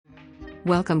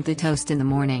Welcome to Toast in the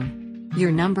Morning,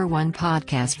 your number one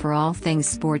podcast for all things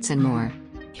sports and more.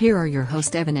 Here are your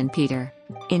hosts, Evan and Peter.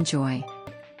 Enjoy.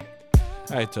 All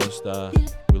right, Toast.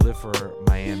 We live for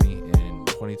Miami in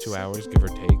 22 hours, give or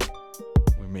take.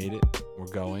 We made it. We're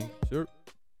going. Sure.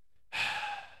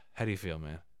 How do you feel,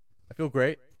 man? I feel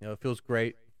great. It feels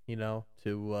great,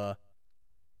 to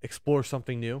explore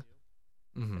something new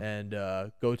and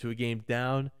go to a game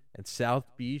down in South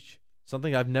Beach,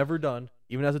 something I've never done,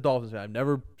 even as a Dolphins fan. I've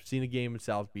never seen a game in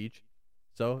South Beach.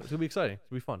 So it's going to be exciting. It's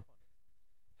going to be fun.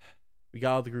 We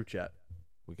got out of the group chat.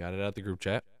 We got it out the group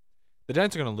chat. The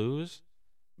Giants are going to lose,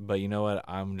 but you know what?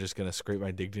 I'm just going to scrape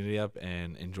my dignity up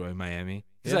and enjoy Miami.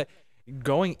 Because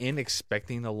going in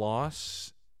expecting the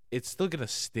loss, it's still going to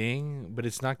sting, but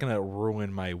it's not going to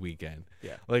ruin my weekend.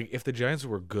 Yeah. Like, if the Giants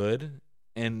were good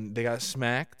and they got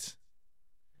smacked,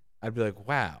 I'd be like,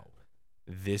 wow,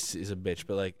 this is a bitch.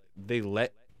 But, like, they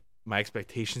let my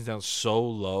expectations down so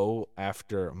low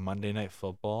after Monday Night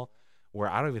Football where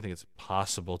I don't even think it's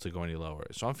possible to go any lower.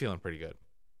 So I'm feeling pretty good.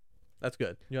 That's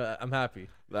good. I'm happy.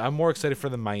 I'm more excited for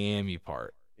the Miami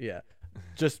part. Yeah.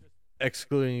 Just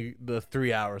excluding the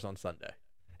 3 hours on Sunday.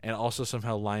 And also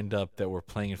somehow lined up that we're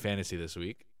playing in fantasy this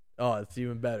week. Oh, it's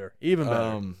even better. Even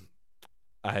better.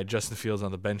 I had Justin Fields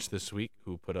on the bench this week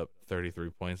who put up 33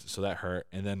 points, so that hurt.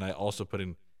 And then I also put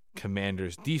in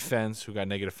Commanders defense who got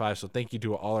 -5. So thank you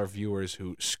to all our viewers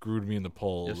who screwed me in the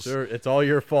polls. Yes, sir. It's all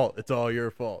your fault. It's all your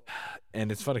fault.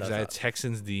 And it's funny because I had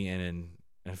Texans D and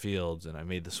Fields, and I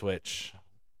made the switch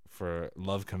for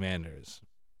Love Commanders.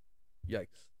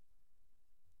 Yikes.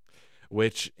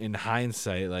 Which, in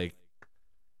hindsight, like,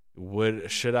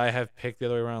 should I have picked the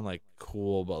other way around? Like,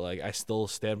 cool, but like I still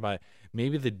stand by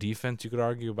maybe the defense, you could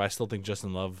argue, but I still think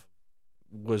Justin Love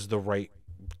was the right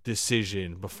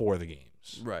decision before the games.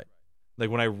 Right.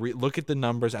 Like, when I look at the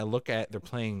numbers, I look at they're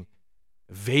playing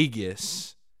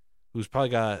Vegas, who's probably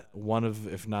got one of,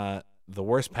 if not the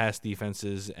worst pass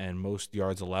defenses and most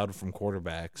yards allowed from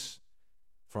quarterbacks.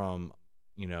 From,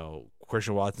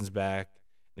 Christian Watson's back,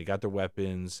 they got their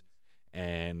weapons,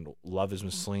 and Love has been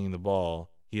slinging the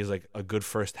ball. He is like a good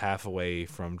first half away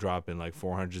from dropping like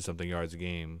 400-something yards a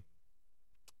game.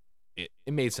 It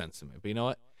made sense to me. But you know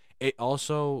what? It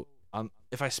also,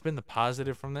 if I spin the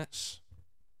positive from this,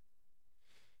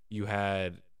 you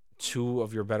had two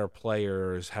of your better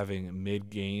players having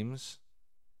mid-games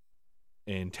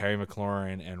in Terry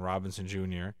McLaurin and Robinson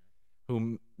Jr.,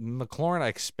 who McLaurin I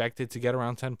expected to get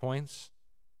around 10 points.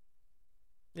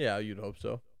 Yeah, you'd hope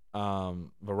so.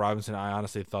 But Robinson, I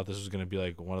honestly thought this was going to be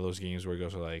like one of those games where he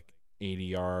goes for like 80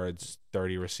 yards,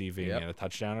 30 receiving, and a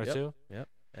touchdown or two. Yep.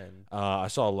 And I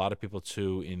saw a lot of people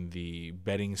too in the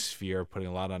betting sphere putting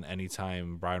a lot on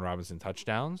anytime Brian Robinson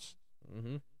touchdowns.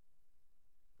 Mm-hmm.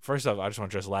 First off, I just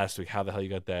want to address last week how the hell you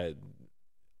got that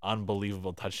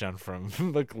unbelievable touchdown from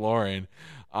McLaurin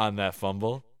on that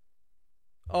fumble.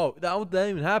 Oh, that didn't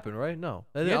even happen, right? No.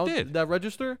 It did. Did that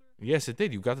register? Yes, it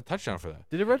did. You got the touchdown for that.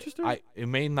 Did it register? It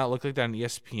may not look like that on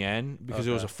ESPN because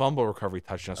it was a fumble recovery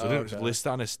touchdown. So it didn't list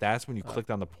on his stats. When you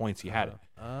clicked on the points, he had it.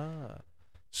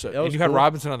 So and you had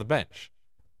Robinson on the bench.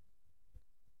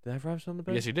 Did I have Robinson on the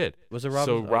bench? Yes, you did. Was it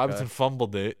Robinson? So Robinson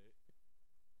fumbled it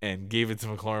and gave it to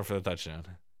McLaurin for the touchdown.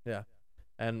 Yeah.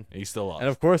 And he still lost. And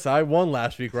of course, I won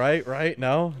last week, right? Right?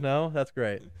 No, that's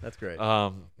great. That's great.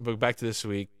 But back to this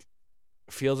week,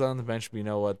 Fields on the bench. But you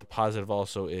know what? The positive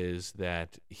also is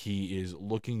that he is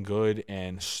looking good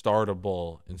and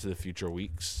startable into the future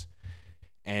weeks.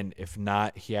 And if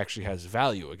not, he actually has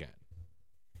value again.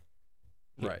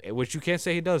 Right. Which you can't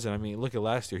say he doesn't. I mean, look at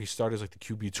last year. He started as like the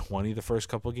QB 20 the first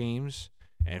couple games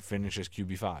and finished as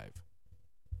QB 5.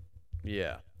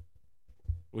 Yeah.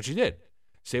 Which he did.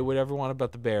 Say whatever you want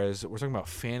about the Bears. We're talking about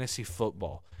fantasy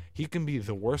football. He can be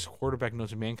the worst quarterback known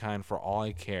to mankind for all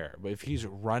I care. But if he's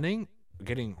rushing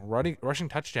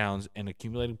touchdowns and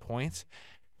accumulating points,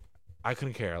 I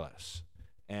couldn't care less.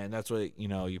 And that's what,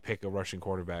 you pick a rushing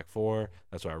quarterback for.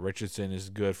 That's why Richardson is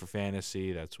good for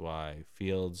fantasy. That's why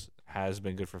Fields has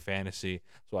been good for fantasy.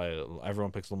 That's why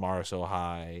everyone picks Lamar so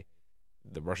high.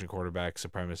 The rushing quarterback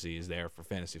supremacy is there for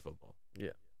fantasy football.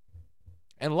 Yeah.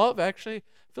 And Love, actually,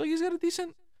 I feel like he's got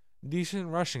a decent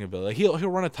rushing ability. Like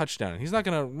he'll run a touchdown. He's not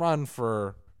gonna run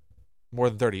for more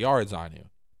than 30 yards on you,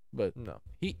 but no,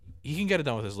 he can get it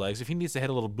done with his legs. If he needs to hit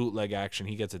a little bootleg action,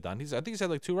 he gets it done. I think he's had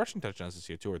like 2 rushing touchdowns this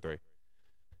year, 2 or 3.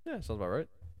 Yeah, sounds about right.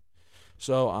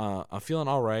 So I'm feeling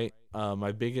all right.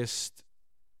 My biggest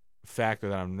factor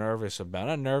that I'm nervous about,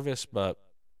 not nervous, but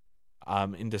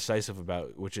I'm indecisive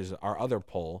about, which is our other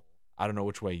poll. I don't know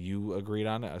which way you agreed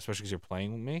on it, especially because you're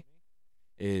playing with me,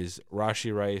 is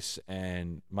Rashee Rice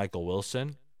and Michael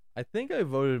Wilson, I think I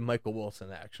voted Michael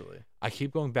Wilson, actually. I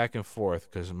keep going back and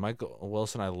forth because Michael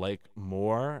Wilson I like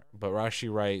more, but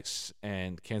Rashee Rice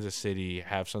and Kansas City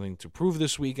have something to prove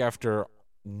this week after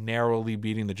narrowly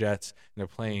beating the Jets, and they're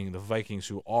playing the Vikings,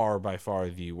 who are by far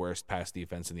the worst pass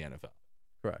defense in the NFL.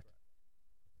 Correct.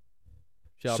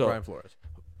 Shout out Brian Flores.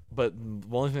 But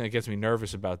the only thing that gets me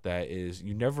nervous about that is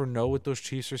you never know with those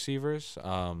Chiefs receivers.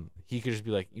 He could just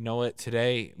be like, you know what?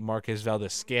 Today, Marquez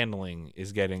Valdes-Scantling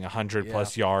is getting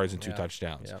 100-plus yards and 2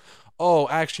 touchdowns. Yeah. Oh,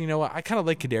 actually, you know what? I kind of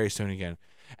like Kadarius Toney again.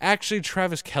 Actually,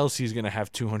 Travis Kelce is going to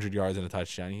have 200 yards and a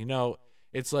touchdown. You know,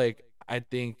 it's like I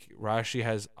think Rashee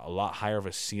has a lot higher of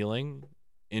a ceiling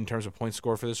in terms of points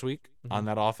scored for this week on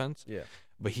that offense. Yeah.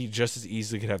 But he just as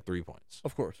easily could have 3 points.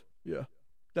 Of course. Yeah.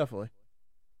 Definitely.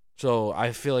 So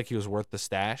I feel like he was worth the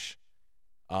stash.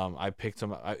 I picked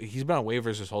him. He's been on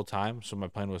waivers this whole time, so my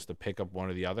plan was to pick up one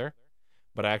or the other.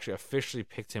 But I actually officially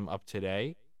picked him up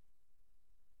today.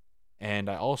 And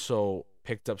I also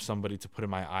picked up somebody to put in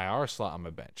my IR slot on my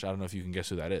bench. I don't know if you can guess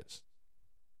who that is.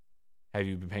 Have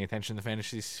you been paying attention to the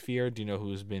fantasy sphere? Do you know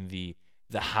who's been the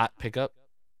hot pickup?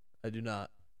 I do not.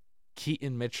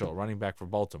 Keaton Mitchell, running back for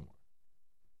Baltimore.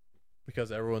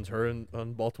 Because everyone's hurt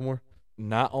on Baltimore?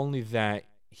 Not only that,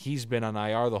 he's been on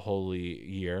IR the whole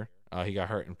year. He got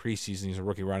hurt in preseason. He's a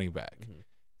rookie running back. Mm-hmm.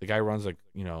 The guy runs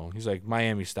he's like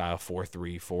Miami style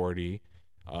 4.3 40.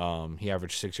 He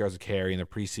averaged 6 yards a carry in the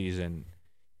preseason.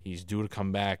 He's due to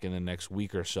come back in the next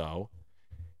week or so.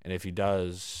 And if he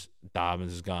does,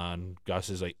 Dobbins is gone. Gus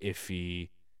is like iffy.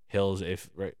 Hill's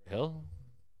right? Hill?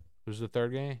 Who's the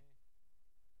third guy?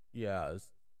 Yeah, it's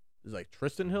like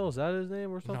Tristan Hill. Is that his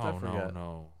name or something? I forget.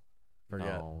 No.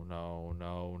 No.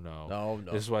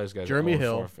 This is why this guy's Jeremy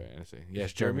Hill. Fantasy.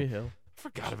 Yes, Jeremy Hill. I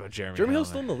forgot about Jeremy. Jeremy Hill's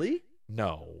still in the league?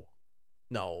 No.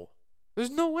 No. There's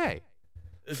no way.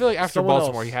 I feel like after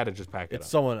Baltimore, he had to just pack it up. It's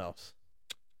someone else.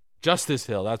 Justice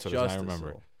Hill. That's what I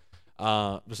remember.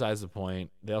 Besides the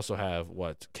point, they also have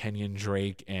Kenyon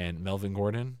Drake and Melvin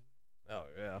Gordon. Oh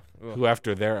yeah. Who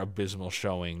after their abysmal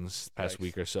showings past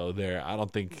week or so, I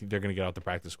don't think they're gonna get out the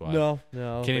practice squad. No.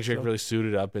 Kenyon Drake really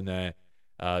suited up in that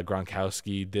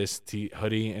Gronkowski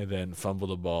hoodie and then fumbled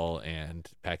the ball and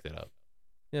packed it up.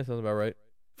 Yeah, sounds about right.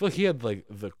 I feel like he had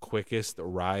the quickest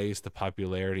rise to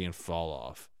popularity and fall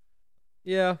off.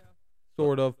 Yeah,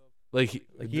 sort of.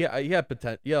 He had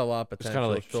potential. He had a lot of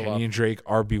potential. It's kind of like Kenyon Drake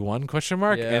RB1 question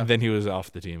mark, and then he was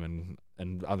off the team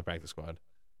and on the practice squad.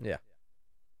 Yeah.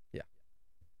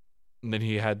 And then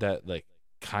he had that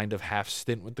kind of half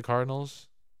stint with the Cardinals.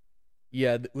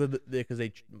 Yeah, because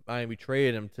Miami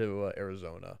traded him to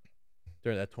Arizona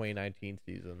during that 2019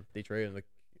 season. They traded him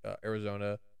to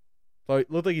Arizona. So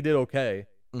it looked like he did okay,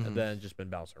 and then just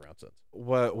been bouncing around since.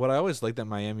 What I always liked that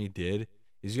Miami did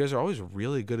is you guys are always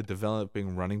really good at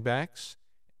developing running backs,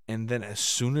 and then as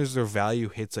soon as their value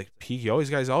hits peak,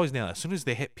 guys always nail it. As soon as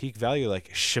they hit peak value,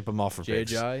 ship them off for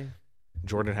picks.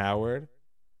 Jordan Howard.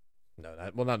 No,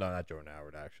 not Jordan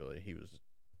Howard. Actually, he was.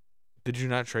 Did you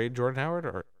not trade Jordan Howard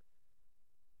or?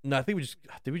 No, I think we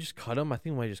just cut him. I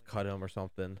think we might just cut him or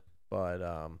something. But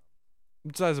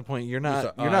besides the point, you're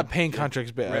not paying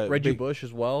contracts. Reggie Bush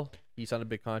as well. He signed a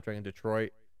big contract in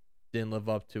Detroit. Didn't live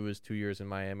up to his 2 years in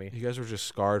Miami. You guys were just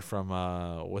scarred from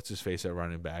what's his face at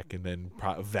running back, and then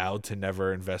vowed to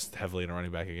never invest heavily in a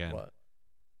running back again. What?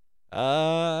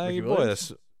 Ricky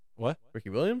Williams? What? Ricky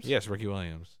Williams? Yes, Ricky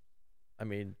Williams. I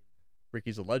mean,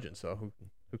 Ricky's a legend, so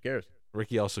who cares?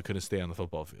 Ricky also couldn't stay on the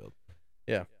football field.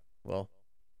 Yeah, well,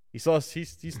 he still has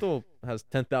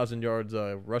 10,000 yards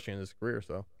rushing in his career.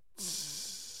 So,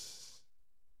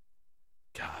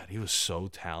 God, he was so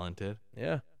talented.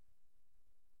 Yeah.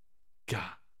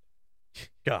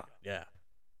 God, yeah.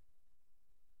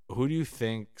 Who do you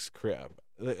think's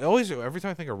always? Every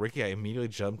time I think of Ricky, I immediately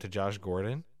jump to Josh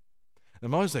Gordon.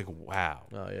 I'm always like, wow.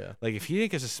 Oh yeah. If he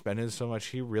didn't get suspended so much,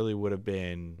 he really would have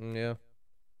been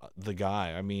the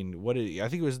guy. I mean, I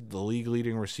think he was the league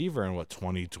leading receiver in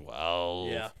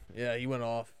 2012. Yeah, he went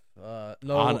off.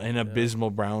 On an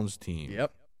abysmal Browns team.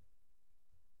 Yep.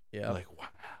 Yeah.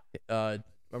 Wow.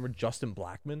 Remember Justin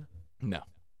Blackmon? No.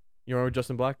 You remember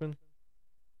Justin Blackmon?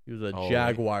 He was a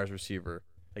Jaguars receiver.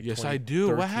 Yes, I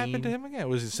do. What happened to him again?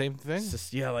 Was it the same thing?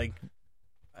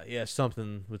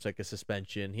 Something with a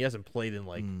suspension. He hasn't played in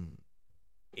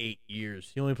 8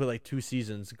 years. He only played 2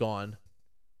 seasons. Gone.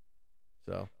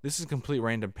 So this is a complete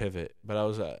random pivot, but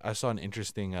I saw an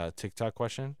interesting TikTok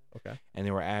question. Okay. And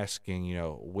they were asking,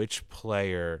 which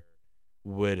player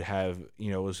would have,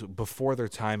 was before their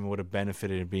time and would have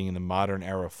benefited in being in the modern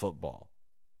era of football.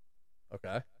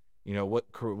 Okay.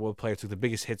 What player took the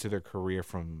biggest hits of their career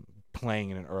from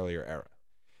playing in an earlier era?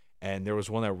 And there was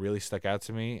one that really stuck out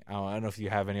to me. I don't know if you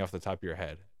have any off the top of your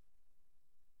head.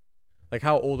 Like,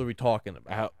 how old are we talking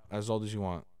about? As old as you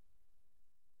want.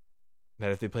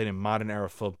 That if they played in modern era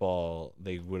football,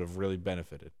 they would have really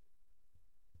benefited.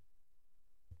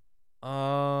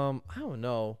 I don't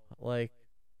know. Like,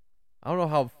 I don't know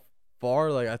how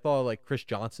far. Like, I thought like Chris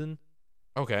Johnson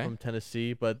Okay. from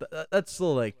Tennessee, but that's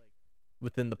still like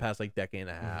within the past like decade and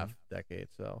a half, decade.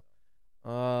 So,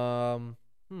 I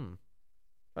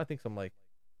think some like,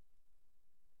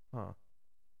 not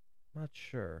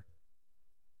sure.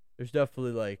 There's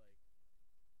definitely like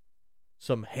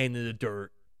some hand in the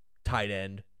dirt tight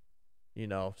end,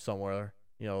 somewhere,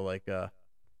 like the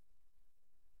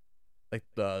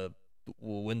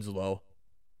Winslow.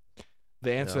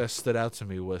 The answer that stood out to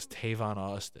me was Tavon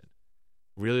Austin.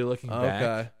 Really looking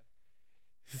back.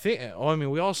 Okay. I mean,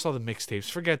 we all saw the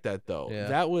mixtapes. Forget that, though. Yeah.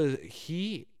 That was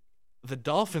the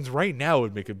Dolphins right now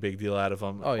would make a big deal out of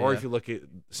him. Oh, yeah. Or if you look at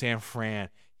San Fran,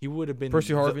 he would have been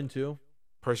Percy Harvin too.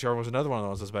 Percy Harvin was another one of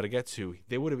those I was about to get to.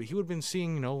 He would have been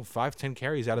seeing 5-10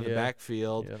 carries out of the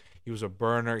backfield. Yep. He was a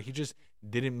burner. He just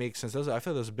didn't make sense. I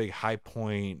feel that was a big high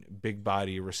point, big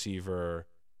body receiver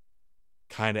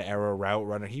kind of era route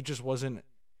runner. He just wasn't.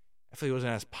 I feel he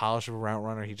wasn't as polished of a route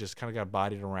runner. He just kind of got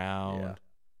bodied around. Yeah.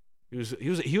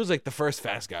 He was like the first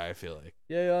fast guy, I feel like.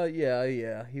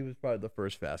 Yeah. He was probably the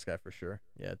first fast guy for sure.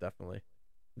 Yeah, definitely.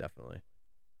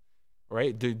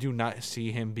 Right? Do not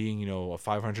see him being, a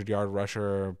 500-yard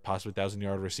rusher, possibly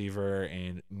 1,000-yard receiver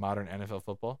in modern NFL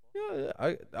football?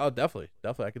 Yeah, I'll definitely.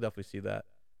 I could definitely see that.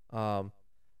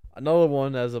 Another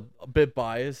one as a bit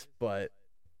biased, but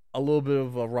a little bit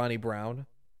of a Ronnie Brown.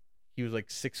 He was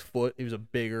like 6 foot. He was a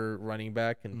bigger running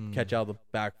back and catch out of the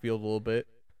backfield a little bit.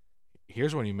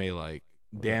 Here's one you may like.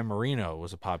 Dan Marino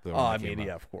was a popular one. Oh, I mean,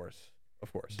 yeah, of course.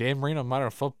 Dan Marino, modern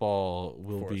football,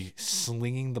 will be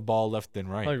slinging the ball left and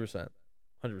right. 100%.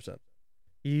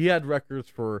 He had records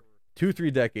for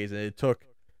 2-3 decades, and it took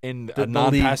in a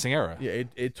non-passing era. Yeah,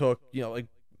 it took like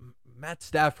Matt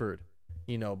Stafford,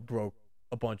 broke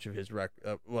a bunch of his record.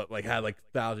 Had like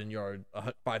 1,000 yards,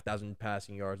 5,000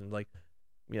 passing yards, and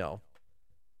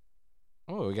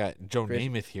Oh, we got Joe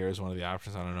Namath here as one of the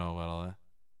options. I don't know about all that.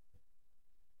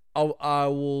 I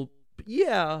will,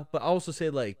 yeah, but I also say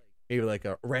like maybe like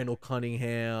a Randall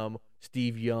Cunningham,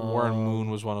 Steve Young, Warren Moon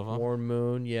was one of them. Warren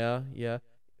Moon, yeah.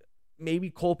 Maybe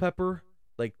Culpepper,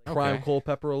 like prime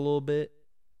Culpepper a little bit.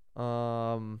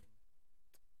 Yeah.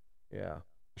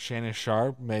 Shannon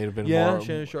Sharp may have been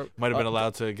Shannon Sharp might have been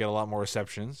allowed to get a lot more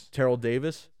receptions. Terrell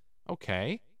Davis.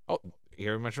 Okay. Oh,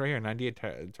 here we mentioned right here,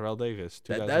 98 Terrell Davis.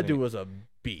 That dude was a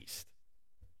beast.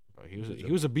 Oh,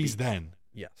 he was a beast then.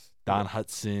 Yes. Don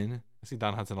Hudson. I see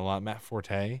Don Hudson a lot. Matt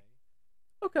Forte.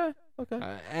 Okay.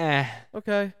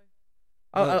 Okay.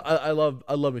 I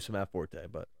love me some Matt Forte,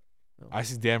 but I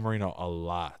see Dan Marino a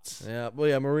lot. Yeah, well,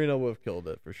 yeah, Marino would have killed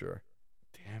it for sure.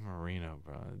 Dan Marino,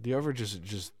 bro. Do you ever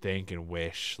just think and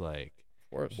wish like,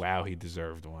 of course, wow, he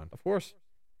deserved one? Of course.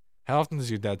 How often does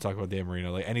your dad talk about Dan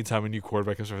Marino? Like anytime a new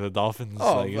quarterback comes for the Dolphins, this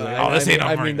ain't Marino.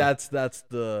 I mean, that's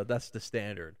the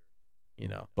standard,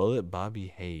 Bullet Bobby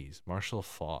Hayes, Marshall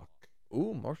Faulk.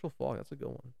 Ooh, Marshall Faulk, that's a good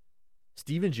one.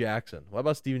 Steven Jackson. What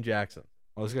about Steven Jackson?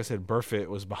 Well, this guy said Burfitt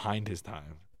was behind his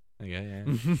time. Yeah.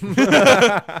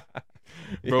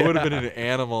 Bro would have been an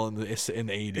animal in the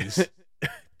 80s.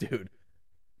 Dude,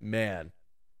 man.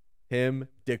 Him,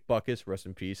 Dick Butkus, rest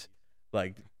in peace.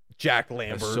 Like, Jack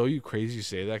Lambert. That's so you crazy you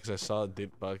say that because I saw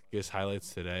Dick Butkus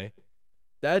highlights today.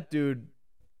 That dude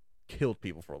killed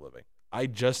people for a living. I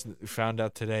just found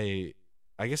out today,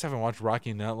 I guess I haven't watched Rocky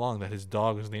in that long, that his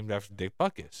dog was named after Dick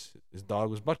Butkus. His dog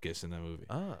was Butkus in that movie.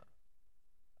 Ah.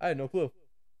 I had no clue.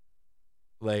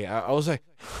 Like, I was like,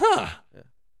 huh. Yeah.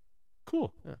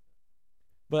 Cool. Yeah.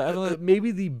 But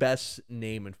maybe the best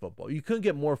name in football. You couldn't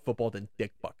get more football than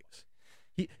Dick Butkus.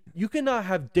 You cannot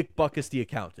have Dick Butkus the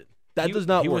accountant. That does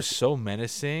not work. He was so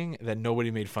menacing that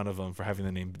nobody made fun of him for having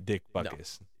the name Dick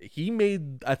Butkus.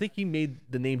 No. I think he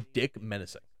made the name Dick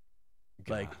menacing.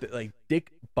 God. Like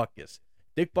Dick Butkus.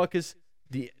 Dick Butkus,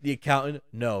 the accountant,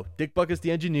 no. Dick Butkus,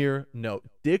 the engineer, no.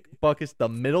 Dick Butkus, the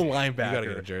middle linebacker. You gotta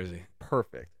get a jersey.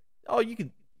 Perfect. Oh, you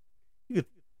can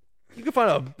find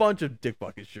a bunch of Dick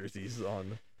Butkus jerseys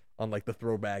on like the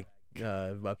throwback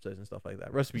websites and stuff like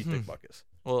that. Recipe Dick Butkus.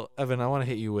 Well, Evan, I want to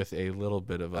hit you with a little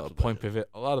bit of a point pivot.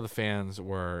 A lot of the fans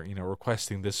were,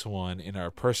 requesting this one in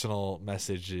our personal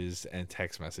messages and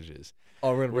text messages.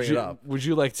 Oh, we're gonna bring it up. Would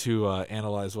you like to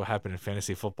analyze what happened in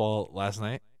fantasy football last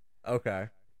night? Okay.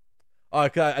 I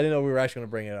didn't know we were actually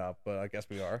gonna bring it up, but I guess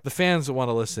we are. The fans want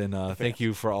to listen. Thank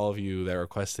you for all of you that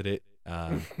requested it.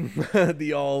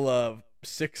 The all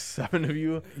 6, 7 of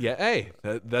you. Yeah, hey,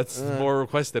 that's more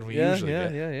requests than we usually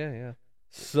get. Yeah.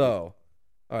 So,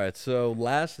 all right. So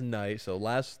last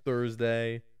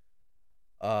Thursday,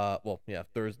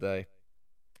 Thursday,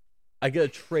 I get a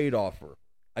trade offer.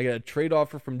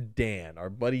 From Dan, our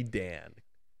buddy Dan,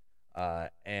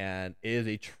 and it is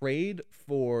a trade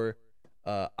for.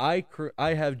 I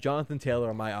have Jonathan Taylor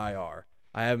on my IR.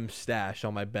 I have him stashed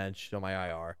on my bench on my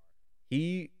IR.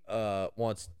 He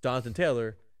wants Jonathan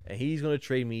Taylor, and he's going to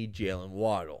trade me Jalen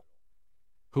Waddle.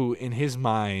 Who, in his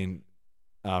mind,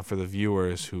 for the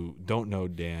viewers who don't know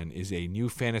Dan, is a new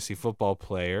fantasy football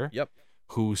player. Yep.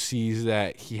 Who sees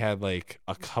that he had like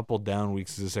a couple down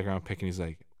weeks as a second-round pick, and he's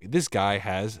like, this guy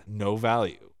has no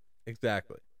value.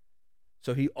 Exactly.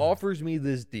 So he offers me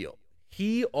this deal.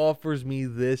 He's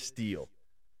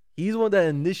the one that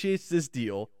initiates this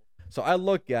deal. So I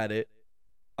look at it.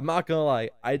 I'm not gonna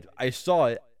lie. I saw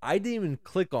it. I didn't even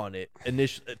click on it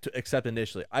to accept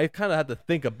initially. I kind of had to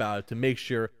think about it to make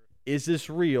sure, is this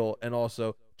real? And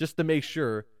also just to make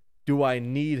sure, do I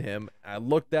need him? I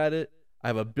looked at it. I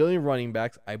have a billion running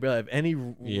backs. I barely have any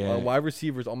wide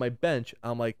receivers on my bench.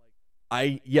 I'm like,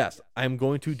 I'm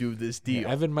going to do this deal.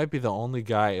 Yeah, Evan might be the only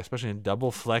guy, especially in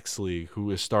double flex league,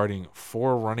 who is starting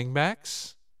 4 running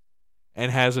backs and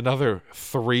has another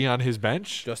 3 on his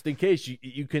bench. Just in case.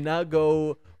 You cannot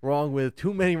go wrong with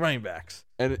too many running backs.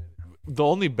 And the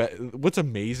only what's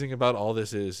amazing about all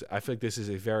this is I feel like this is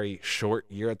a very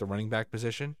short year at the running back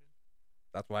position.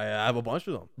 That's why I have a bunch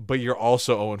of them. But you're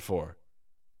also 0-4.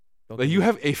 Like, you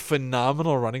have a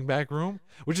phenomenal running back room,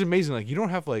 which is amazing. Like, you don't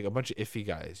have like a bunch of iffy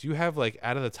guys. You have like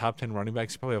out of the top 10 running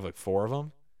backs, you probably have like 4 of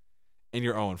them, and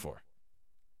you're 0-4.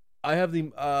 I have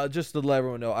the just to let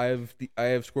everyone know, I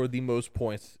have scored the most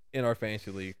points in our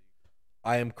fantasy league.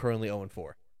 I am currently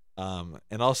 0-4.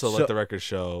 And also let the record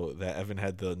show that Evan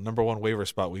had the number 1 waiver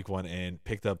spot week 1 and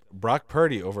picked up Brock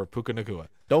Purdy over Puka Nacua.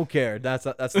 Don't care. That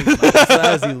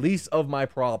is the least of my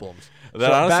problems.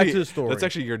 Honestly, back to the story. That's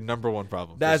actually your number 1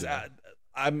 problem.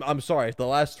 I'm sorry. The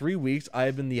last 3 weeks, I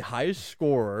have been the highest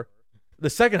scorer, the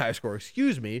second highest scorer,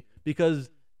 because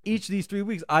each of these 3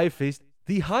 weeks I have faced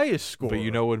the highest score. But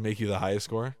you know what would make you the highest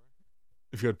scorer?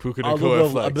 If you had Puka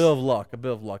Nacua flex. A bit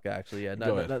of luck, actually. Yeah,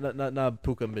 not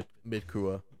Puka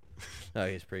Midkua. No,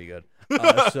 he's pretty good.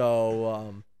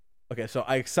 Okay, so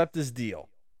I accept this deal.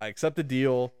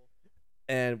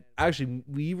 And actually,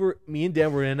 me and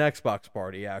Dan were in an Xbox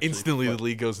party. Actually, instantly the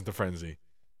league goes into frenzy.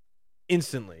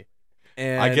 Instantly,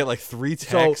 and I get like 3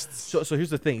 texts. So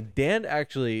here's the thing. Dan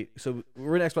actually, so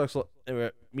we're in Xbox.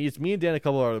 It's me and Dan, and a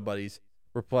couple of other buddies.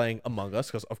 We're playing Among Us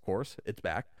because, of course, it's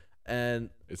back, and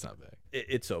it's not back.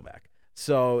 It's so back.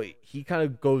 So he kind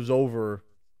of goes over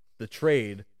the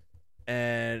trade,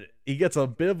 and he gets a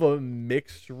bit of a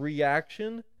mixed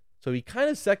reaction. So he kind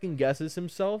of second guesses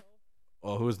himself.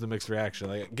 Well, who was the mixed reaction?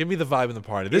 Like, give me the vibe in the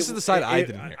party. This is the side I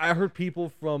didn't hear. I heard people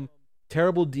from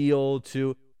terrible deal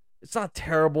to it's not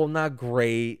terrible, not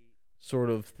great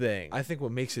sort of thing. I think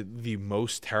what makes it the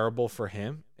most terrible for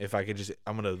him, if I could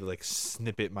I'm going to like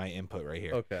snippet my input right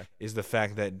here. Okay. Is the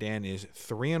fact that Dan is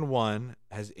 3-1,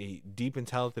 has a deep and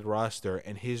talented roster,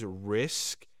 and his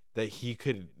risk that he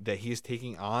is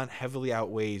taking on heavily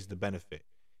outweighs the benefit.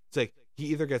 It's like he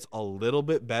either gets a little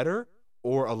bit better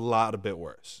or a lot a bit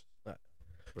worse.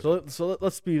 So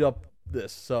let's speed up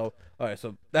this. So all right,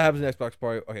 so that happens in the Xbox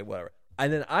party. Okay, whatever.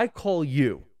 And then I call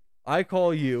you in the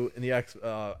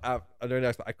during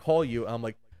the Xbox. I call you, and I'm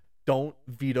like, don't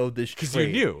veto this trade. Because you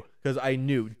knew. Because I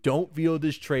knew. Don't veto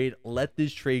this trade. Let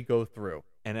this trade go through.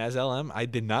 And as LM, I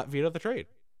did not veto the trade.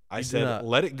 I said,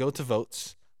 let it go to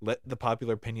votes. Let the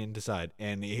popular opinion decide.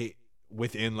 And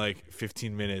within like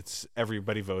 15 minutes,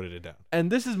 everybody voted it down. And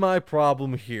this is my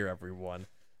problem here, everyone.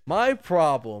 My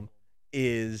problem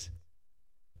is,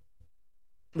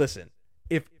 listen,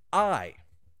 if I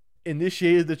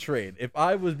initiated the trade, if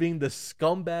I was being the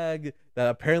scumbag that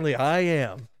apparently I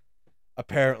am,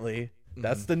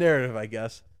 that's the narrative, I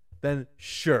guess, then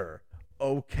sure,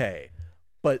 okay.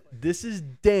 But this is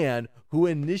Dan who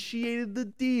initiated the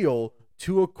deal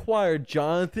to acquire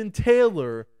Jonathan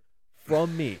Taylor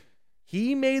from me.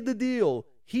 He made the deal.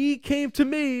 He came to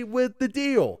me with the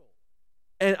deal.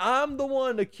 And I'm the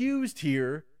one accused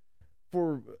here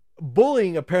for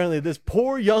bullying apparently this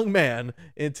poor young man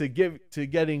into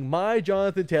getting my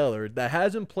Jonathan Taylor that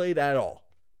hasn't played at all.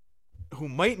 Who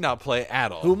might not play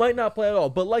at all.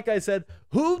 But like I said,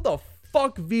 who the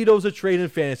fuck vetoes a trade in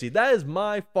fantasy? That is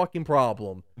my fucking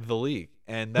problem. The league.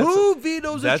 And who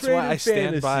vetoes a trade in fantasy? That's why I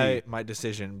stand by my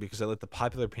decision, because I let the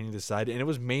popular opinion decide. And it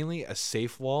was mainly a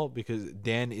safe wall because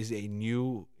Dan is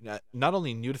not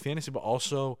only new to fantasy, but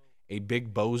also a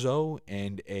big bozo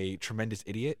and a tremendous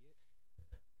idiot.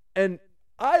 And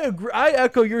I agree. I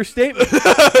echo your statement.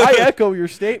 I echo your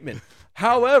statement.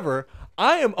 However,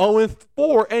 I am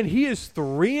 0-4, and he is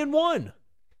 3-1.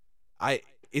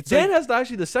 Dan has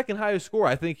actually the second highest score,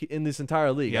 I think, in this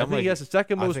entire league. Yeah, I think he has the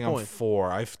second most I think points. I'm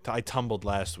 4. I tumbled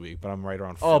last week, but I'm right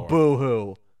around 4. Oh,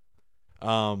 boo-hoo.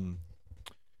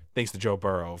 Thanks to Joe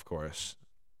Burrow, of course.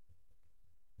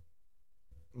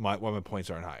 My points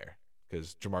aren't higher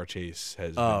because Jamar Chase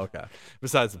has. Oh, okay.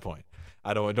 Besides the point,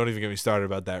 don't even get me started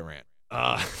about that rant.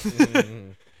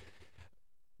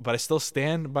 But I still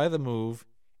stand by the move,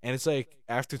 and it's like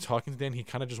after talking to Dan, he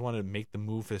kind of just wanted to make the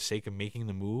move for the sake of making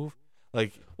the move.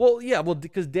 Like,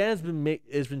 because Dan's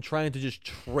been trying to just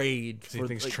trade. He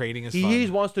thinks trading is he fun. He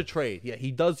wants to trade. Yeah,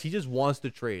 he does. He just wants to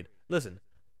trade. Listen,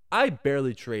 I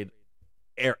barely trade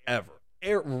ever.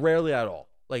 Rarely at all.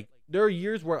 Like, there are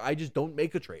years where I just don't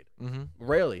make a trade. Mm-hmm.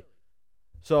 Rarely.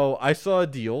 So I saw a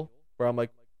deal where I'm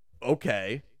like,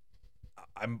 okay,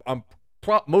 I'm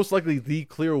most likely the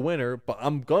clear winner, but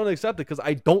I'm gonna accept it because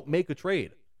I don't make a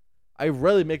trade. I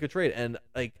rarely make a trade, and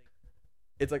like,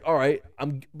 it's like, all right,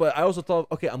 but I also thought,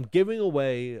 okay, I'm giving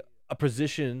away a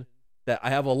position that I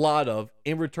have a lot of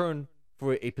in return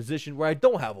for a position where I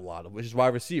don't have a lot of, which is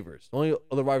wide receivers. The only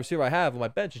other wide receiver I have on my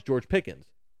bench is George Pickens.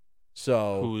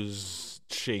 So who's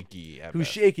shaky?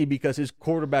 Shaky because his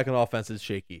quarterback and offense is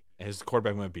shaky. His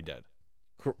quarterback might be dead.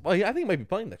 Well, I think he might be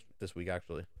playing this week,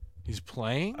 actually. He's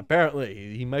playing?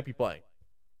 Apparently, he might be playing.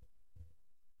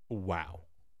 Wow.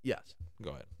 Yes.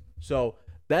 Go ahead. So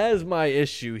that is my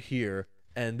issue here,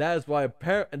 and that is why.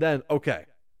 And then, okay.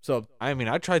 So I mean,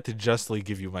 I tried to justly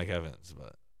give you Mike Evans,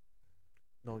 but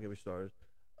don't get me started.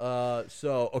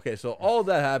 So all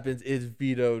that happens is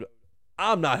vetoed.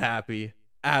 I'm not happy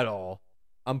at all.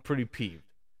 I'm pretty peeved.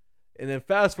 And then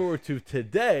fast forward to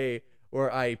today,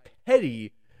 where I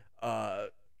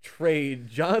trade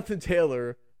Jonathan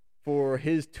Taylor for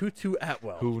his Tutu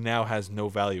Atwell, who now has no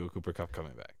value with Cooper Kupp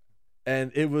coming back.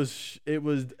 And it was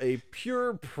a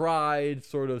pure pride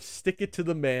sort of stick it to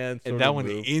the man sort and that of one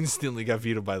move. instantly got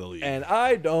vetoed by the league. And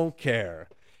I don't care.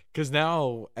 Because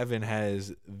now Evan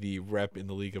has the rep in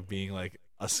the league of being like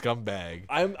a scumbag.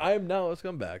 I'm now a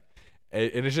scumbag.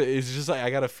 And it's just like I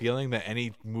got a feeling that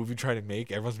any move you try to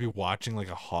make, everyone's gonna be watching like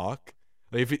a hawk.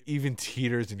 Like if it even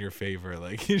teeters in your favor,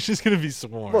 like it's just gonna be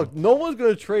swarmed. Look, no one's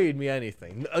gonna trade me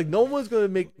anything. Like no one's gonna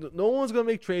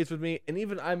make trades with me. And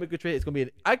even I make a trade, it's gonna be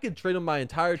I could trade them my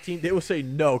entire team. They will say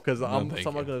no because I'm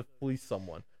gonna fleece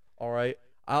someone. All right,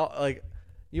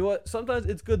 you know what? Sometimes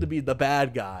it's good to be the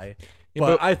bad guy. Yeah,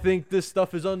 but I think this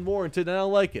stuff is unwarranted, and I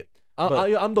don't like it.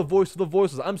 I'm the voice of the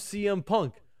voiceless. I'm CM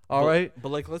Punk. All right, but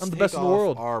like let's I'm the take best in the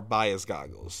world. Our bias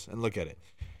goggles and look at it.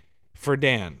 For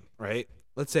Dan, right?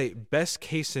 Let's say best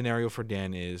case scenario for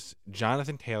Dan is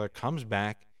Jonathan Taylor comes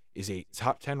back, is a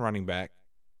top 10 running back,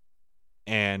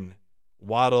 and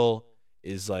Waddle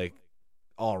is like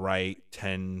all right,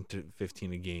 10 to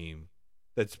 15 a game.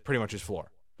 That's pretty much his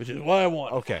floor. Which is what I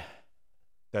want. Okay.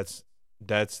 That's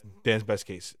Dan's best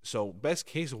case. So best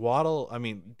case Waddle, I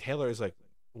mean Taylor is like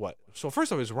what? So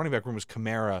first off, his running back room is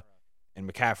Kamara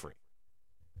and McCaffrey.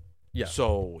 Yeah.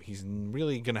 So he's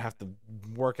really going to have to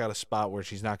work out a spot where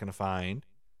she's not going to find.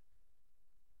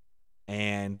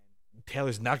 And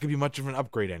Taylor's not going to be much of an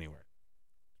upgrade anywhere.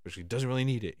 Especially doesn't really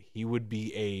need it. He would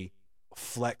be a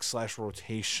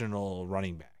flex/rotational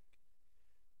running back.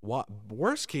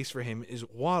 Worst case for him is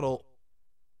Waddle,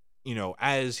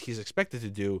 as he's expected to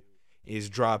do, is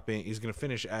dropping. He's going to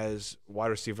finish as wide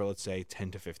receiver, let's say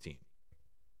 10 to 15.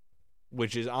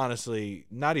 Which is honestly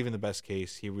not even the best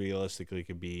case. He realistically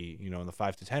could be, in the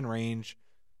 5 to 10 range,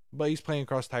 but he's playing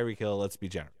across Tyreek Hill. Let's be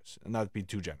generous and not be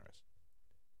too generous.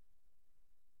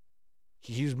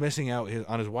 He's missing out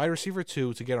on his wide receiver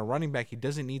 2 to get a running back. He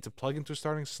doesn't need to plug into a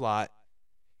starting slot,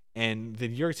 and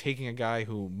then you're taking a guy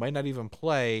who might not even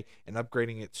play and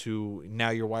upgrading it to now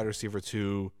your wide receiver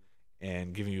 2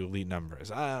 and giving you elite numbers.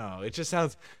 I don't know. It just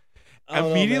sounds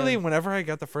immediately. Whenever I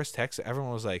got the first text,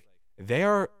 everyone was like, they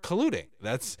are colluding.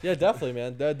 That's definitely,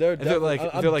 man. They're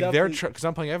because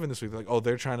I'm playing Evan this week. They're like,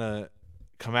 they're trying to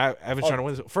come out. Evan's trying to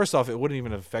win. First off, it wouldn't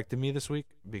even have affected me this week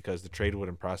because the trade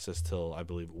wouldn't process till I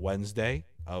believe Wednesday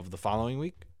of the following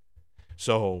week.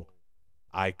 So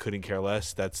I couldn't care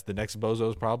less. That's the next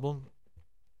bozo's problem.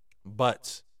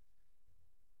 But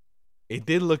it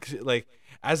did look like,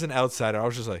 as an outsider, I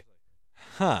was just like,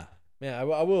 huh. Man, I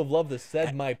would have loved to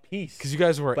said my piece. Because you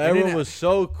guys were everyone was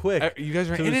so quick. You guys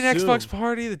were in an Xbox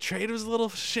party. The trade was a little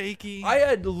shaky. I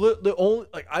had the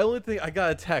only thing I got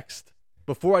a text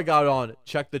before I got on,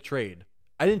 check the trade.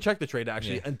 I didn't check the trade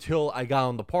actually until I got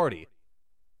on the party.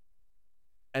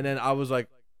 And then I was like,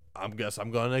 I guess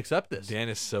I'm going to accept this. Dan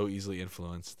is so easily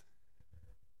influenced.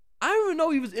 I don't even know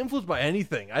he was influenced by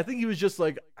anything. I think he was just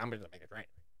like, I'm going to make a trade.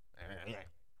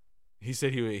 He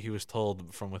said he was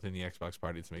told from within the Xbox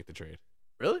party to make the trade.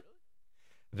 Really?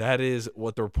 That is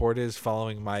what the report is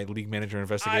following my league manager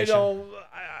investigation. I don't.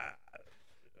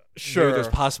 Sure. Maybe there's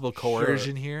possible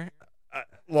coercion here.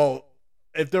 Well,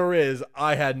 if there is,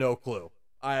 I had no clue.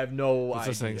 I have no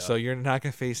idea. Thing. So you're not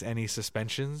going to face any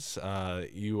suspensions.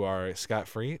 You are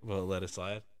scot-free. We'll let it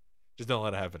slide. Just don't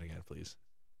let it happen again, please.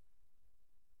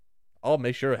 I'll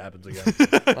make sure it happens again.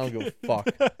 I don't give a fuck.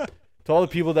 To all the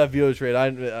people that view the trade,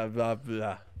 I'm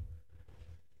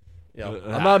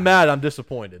not mad. I'm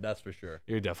disappointed. That's for sure.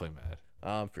 You're definitely mad.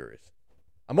 I'm furious.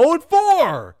 I'm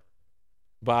 0-4.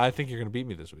 But I think you're going to beat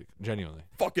me this week. Genuinely.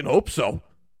 Fucking hope so.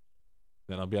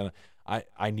 Then I'll be honest.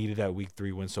 I needed that week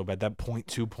 3 win so bad. That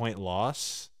 0.2 point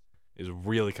loss is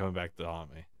really coming back to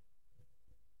haunt me.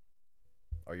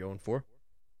 Are you 0-4?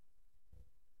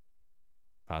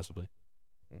 Possibly.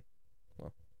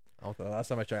 Well, last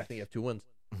time I checked, I think you have 2 wins.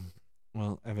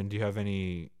 Well, Evan, do you have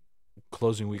any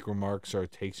closing week remarks or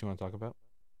takes you want to talk about?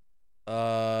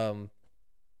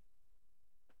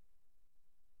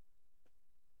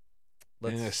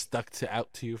 Anything that stuck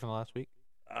out to you from the last week?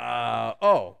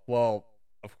 Well,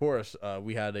 of course,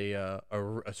 we had a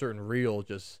certain reel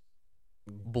just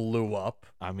blew up.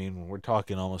 I mean, we're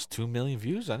talking almost 2 million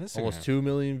views on Instagram. Almost 2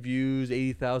 million views,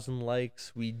 80,000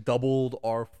 likes. We doubled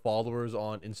our followers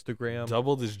on Instagram.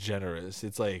 Doubled is generous.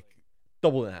 It's like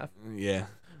double and a half. Yeah.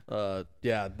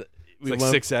 Yeah. It's like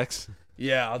 6x.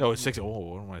 Yeah. No, it's 6. Oh,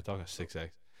 what am I talking? 6x.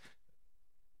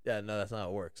 Yeah, no, that's not how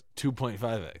it works.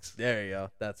 2.5x. There you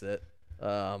go. That's it.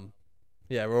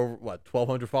 Yeah, we're over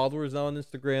 1,200 followers now on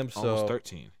Instagram. So almost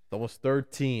 13. Almost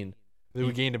 13.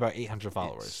 We gained about 800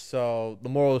 followers. So the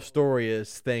moral of the story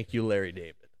is thank you, Larry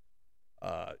David.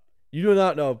 You do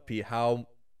not know, Pete, how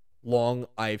long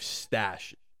I've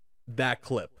stashed that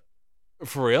clip.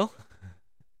 For real?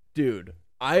 Dude,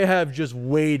 I have just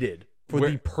waited for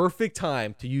the perfect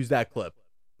time to use that clip.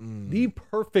 The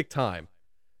perfect time.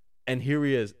 And here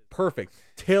he is. Perfect.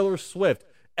 Taylor Swift.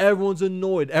 Everyone's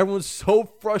annoyed. Everyone's so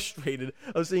frustrated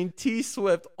of seeing T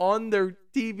Swift on their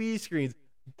TV screens.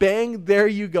 Bang! There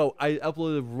you go. I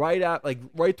uploaded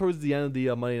right towards the end of the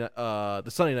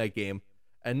the Sunday night game,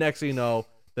 and next thing you know,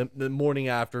 the morning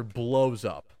after blows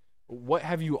up. What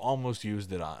have you almost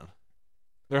used it on?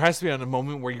 There has to be on a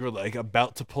moment where you're like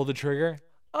about to pull the trigger.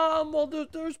 Well,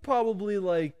 there's probably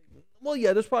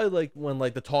there's probably when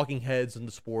the talking heads in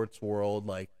the sports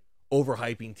world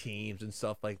overhyping teams and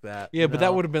stuff like that. Yeah, but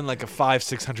that would have been like a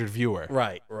 500-600 viewer.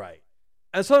 Right.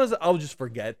 And sometimes I'll just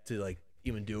forget to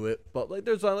even do it. But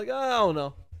there's I don't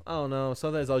know.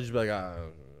 Sometimes I'll just be like,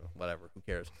 whatever, who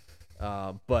cares?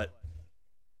 But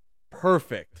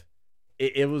perfect.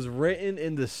 It was written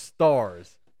in the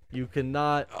stars. You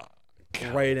cannot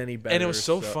write any better. And it was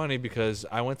so funny because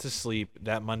I went to sleep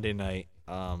that Monday night.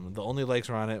 The only likes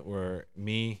were on it were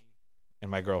me and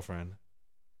my girlfriend.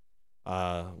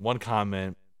 1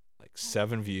 comment,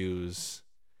 7 views.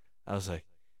 I was like,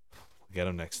 we'll get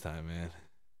them next time, man.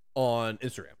 On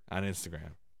Instagram. On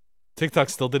Instagram. TikTok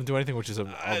still didn't do anything, which is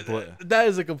that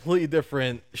is a completely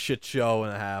different shit show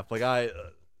and a half.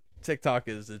 TikTok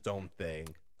is its own thing.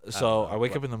 So I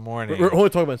wake up in the morning. We're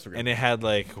only talking about Instagram. And it had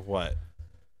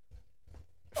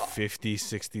 50,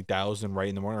 60,000 right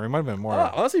in the morning. Or it might have been more.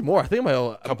 Honestly, more. I think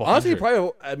honestly,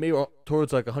 probably maybe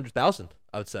towards 100,000,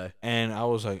 I would say. And I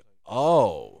was like,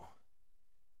 oh,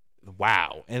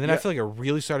 wow. And then I feel like it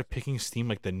really started picking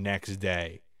steam the next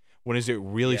day. When it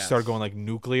really started going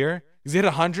nuclear? Because it hit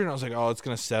 100, and I was like, oh, it's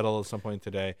gonna settle at some point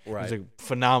today. Right. It was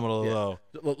phenomenal low.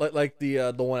 Like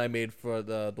the one I made for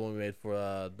the one we made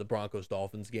for the Broncos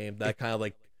Dolphins game. That kind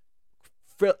of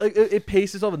it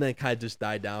paced itself and then it kind of just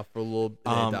died down for a little bit.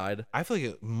 And it died. I feel like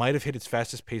it might have hit its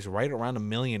fastest pace right around 1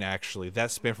 million. Actually,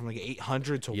 that span from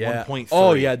 800 to 1.3.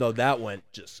 Oh yeah, no, that went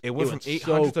It went from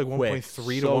 800 to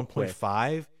 1.3 to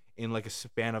 1.5 in a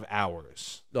span of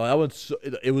hours. No, that went.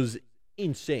 It was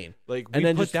insane. We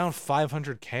put down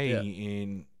 500K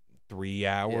in 3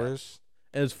 hours.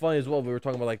 Yeah. And it's funny as well. We were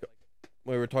talking about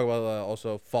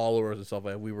also followers and stuff.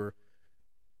 We were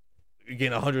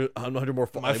getting 100 more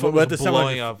followers. My phone was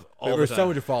blowing up all the time.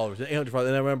 700 followers, 800 followers.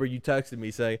 And I remember you texted me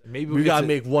saying, maybe we got to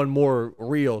make one more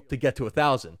reel to get to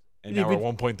 1,000. And now we're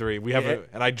 1.3. We have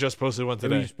and I just posted one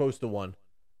today. We just posted one.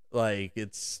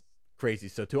 It's crazy.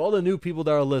 So to all the new people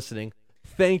that are listening,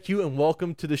 thank you and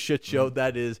welcome to the shit show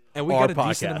that is and we our got a podcast.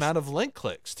 Decent amount of link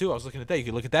clicks too. I was looking at that. You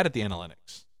can look at that at the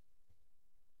analytics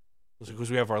because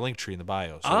we have our link tree in the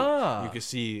bio, so you can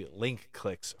see link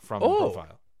clicks from the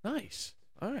profile. Nice.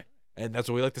 All right. And that's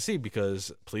what we like to see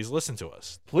because please listen to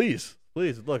us. Please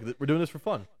Please, look, we're doing this for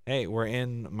fun. Hey, we're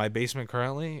in my basement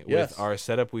currently Yes. with our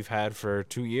setup we've had for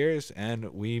 2 years,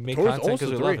 and we make Towards content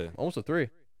because we love it. Almost a 3.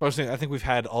 I think we've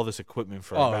had all this equipment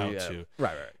for Oh, about yeah. 2.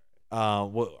 Right.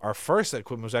 Our first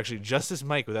equipment was actually just this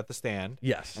mic without the stand.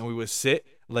 Yes. And we would sit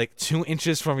like 2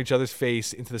 inches from each other's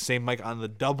face into the same mic on the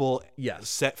double Yes.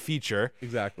 set feature,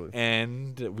 Exactly.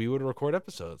 and we would record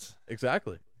episodes.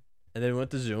 Exactly. And then we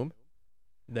went to Zoom.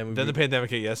 Then the pandemic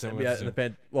hit, yes, and yeah,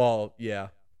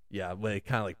 when it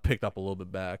kind of like picked up a little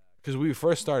bit back. because we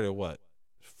first started what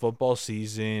football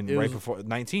season It right was- before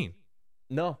 19.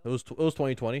 No, it was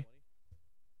 2020.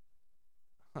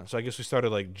 Huh, so I guess we started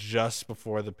like just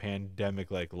before the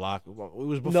pandemic, like lock. It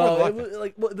was before No, the it lockdown. was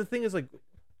like the thing is like.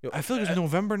 I feel like it was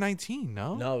November 19.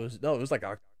 No. it was like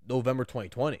November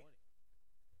 2020.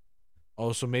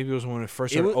 Oh, so maybe it was when it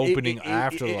first started opening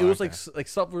after the it was lockdown. like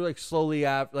something like slowly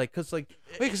after, like because like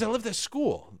Wait, because I lived at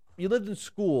school. you lived in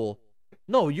school.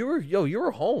 No, you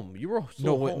were home. You were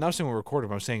still No, home. not saying we recorded,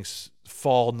 but I'm saying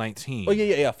fall 19. Oh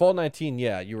yeah. Fall 19.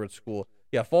 Yeah, you were at school.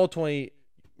 Yeah, fall 20.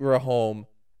 We were at home,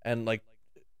 and like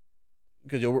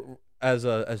because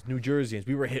as New Jerseyans,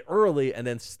 we were hit early, and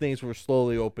then things were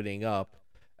slowly opening up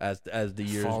as the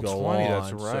years Fall go 20, on. that's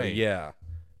So, right. yeah,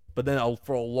 but then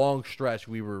for a long stretch,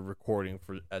 we were recording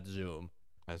at Zoom,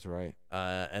 That's right.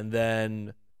 and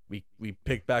then we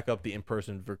picked back up the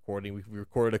in-person recording. We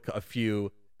recorded a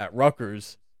few at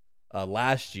Rutgers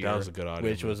last year. That was a good audio.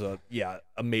 Which was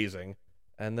amazing.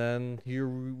 And then here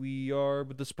we are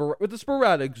with the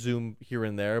sporadic Zoom here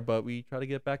and there, but we try to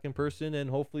get back in person,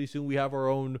 and hopefully soon we have our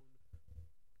own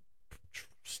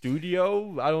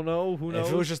studio. I don't know, who knows.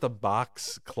 If it was just a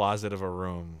box closet of a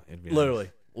room, it'd be nice.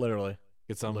 literally.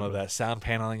 Get some of literally. that sound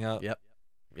paneling up. Yep,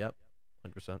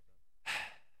 100%.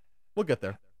 We'll get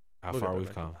there. How We'll far get there we've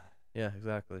eventually. come. Yeah,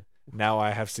 exactly. Now I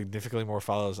have significantly more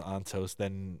followers on Toast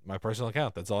than my personal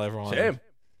account. That's all I ever wanted.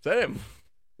 Same.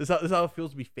 This is how it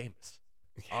feels to be famous.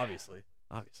 Obviously.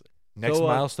 Next So,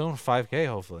 milestone, 5K,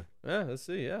 hopefully. Yeah, let's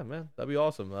see. Yeah, man, that'd be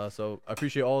awesome. So I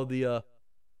appreciate all of the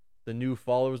new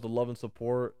followers, the love and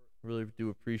support. Really do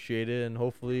appreciate it, and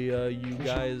hopefully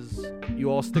you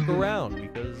all stick around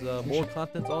because more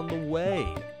content's on the way.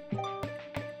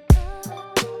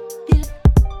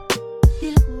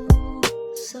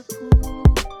 So cool.